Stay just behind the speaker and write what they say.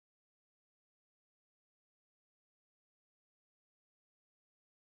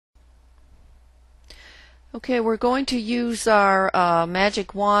Okay, we're going to use our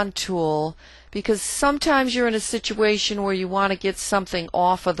magic wand tool because sometimes you're in a situation where you want to get something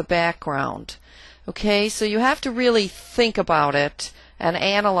off of the background. Okay, so you have to really think about it and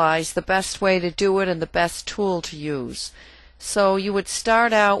analyze the best way to do it and the best tool to use. So you would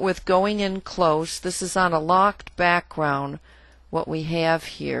start out with going in close. This is on a locked background, what we have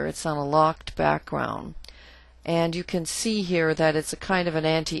here. It's on a locked background. And you can see here that it's a kind of an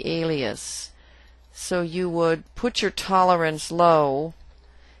anti-alias. So you would put your tolerance low,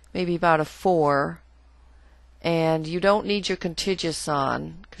 maybe about a 4, and you don't need your contiguous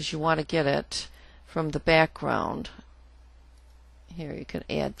on because you want to get it from the background. Here you can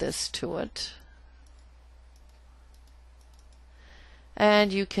add this to it.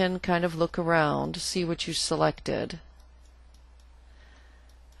 And you can kind of look around to see what you selected.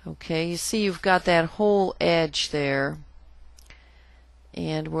 Okay, you see you've got that whole edge there.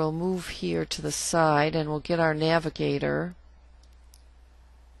 And we'll move here to the side and we'll get our navigator.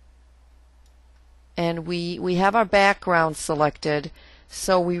 And we have our background selected,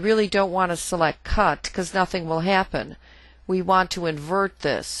 so we really don't want to select cut because nothing will happen. We want to invert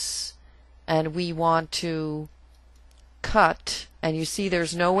this and we want to cut, and you see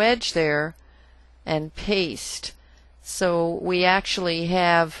there's no edge there, and paste. So we actually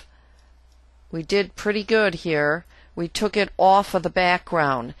we did pretty good here. We took it off of the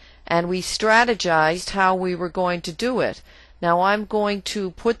background and we strategized how we were going to do it. Now I'm going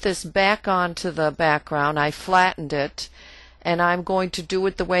to put this back onto the background. I flattened it and I'm going to do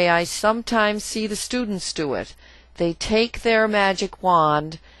it the way I sometimes see the students do it. They take their magic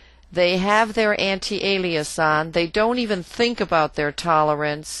wand, they have their anti-alias on, they don't even think about their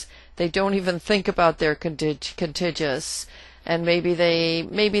tolerance, they don't even think about their contiguous, and maybe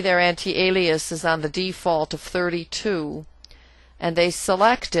their anti-alias is on the default of 32, and they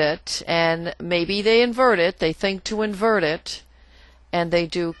select it, and maybe they invert it, they think to invert it, and they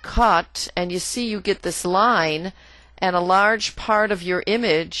do cut, and you see you get this line, and a large part of your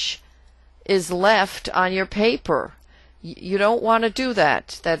image is left on your paper. You don't want to do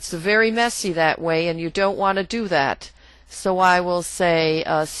that. That's very messy that way, and you don't want to do that. So I will say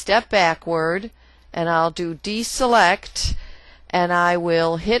step backward, and I'll do deselect, and I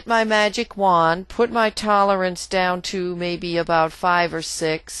will hit my magic wand, put my tolerance down to maybe about 5 or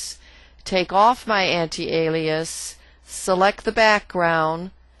 6, take off my anti-alias, select the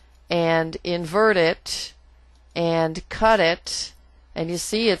background, and invert it, and cut it, and you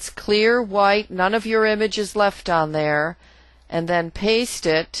see it's clear white, none of your image is left on there, and then paste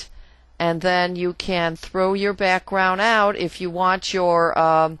it, and then you can throw your background out if you want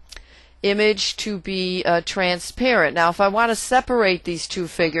your image to be transparent. Now if I want to separate these two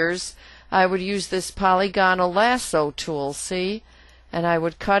figures, I would use this polygonal lasso tool, see? And I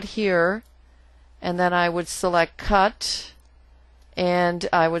would cut here, and then I would select cut, and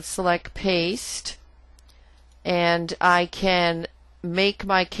I would select paste, and I can make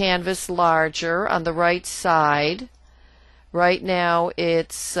my canvas larger on the right side. Right now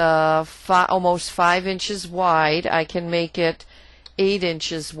it's almost 5 inches wide. I can make it 8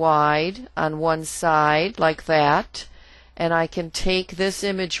 inches wide on one side like that, and I can take this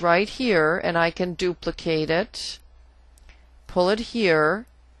image right here and I can duplicate it, pull it here,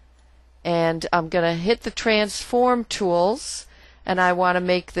 and I'm going to hit the transform tools, and I want to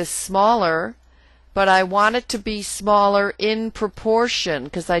make this smaller, but I want it to be smaller in proportion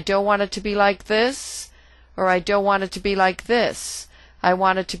because I don't want it to be like this, or I don't want it to be like this. I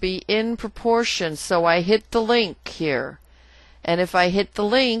want it to be in proportion, so I hit the link here. And if I hit the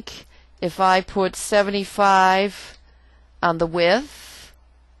link, if I put 75 on the width,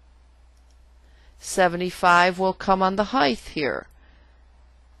 75 will come on the height here.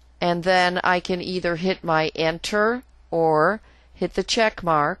 And then I can either hit my enter or hit the check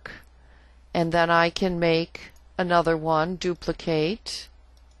mark, and then I can make another one, duplicate,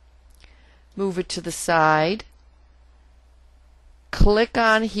 move it to the side, click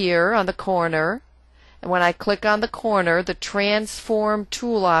on here on the corner, and when I click on the corner, the transform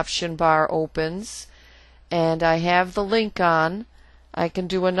tool option bar opens, and I have the link on. I can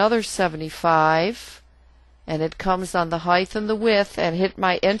do another 75, and it comes on the height and the width, and hit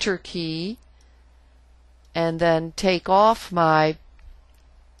my enter key, and then take off my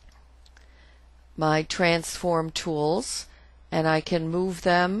transform tools, and I can move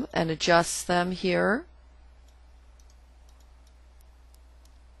them and adjust them here.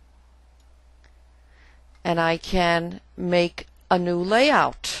 And I can make a new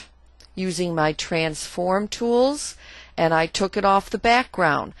layout using my transform tools, and I took it off the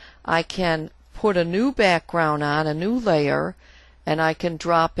background. I can put a new background on, a new layer, and I can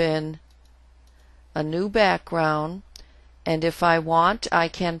drop in a new background, and if I want I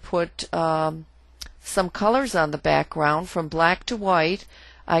can put some colors on the background from black to white.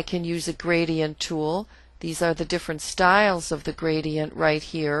 I can use a gradient tool. These are the different styles of the gradient right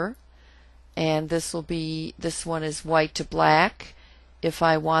here, and this one is white to black. If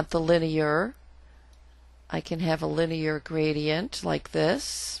I want the linear, I can have a linear gradient like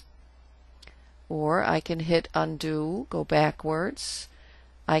this, or I can hit undo, go backwards.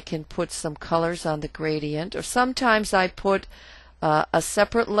 I can put some colors on the gradient, or sometimes I put a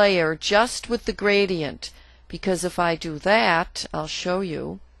separate layer just with the gradient, because if I do that, I'll show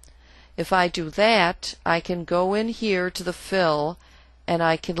you. If I do that, I can go in here to the fill and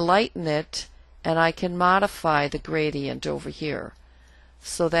I can lighten it and I can modify the gradient over here.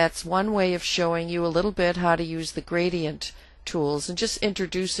 So that's one way of showing you a little bit how to use the gradient tools and just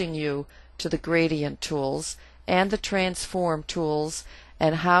introducing you to the gradient tools and the transform tools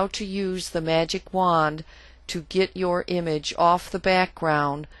and how to use the magic wand to get your image off the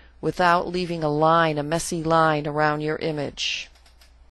background without leaving a line, a messy line around your image.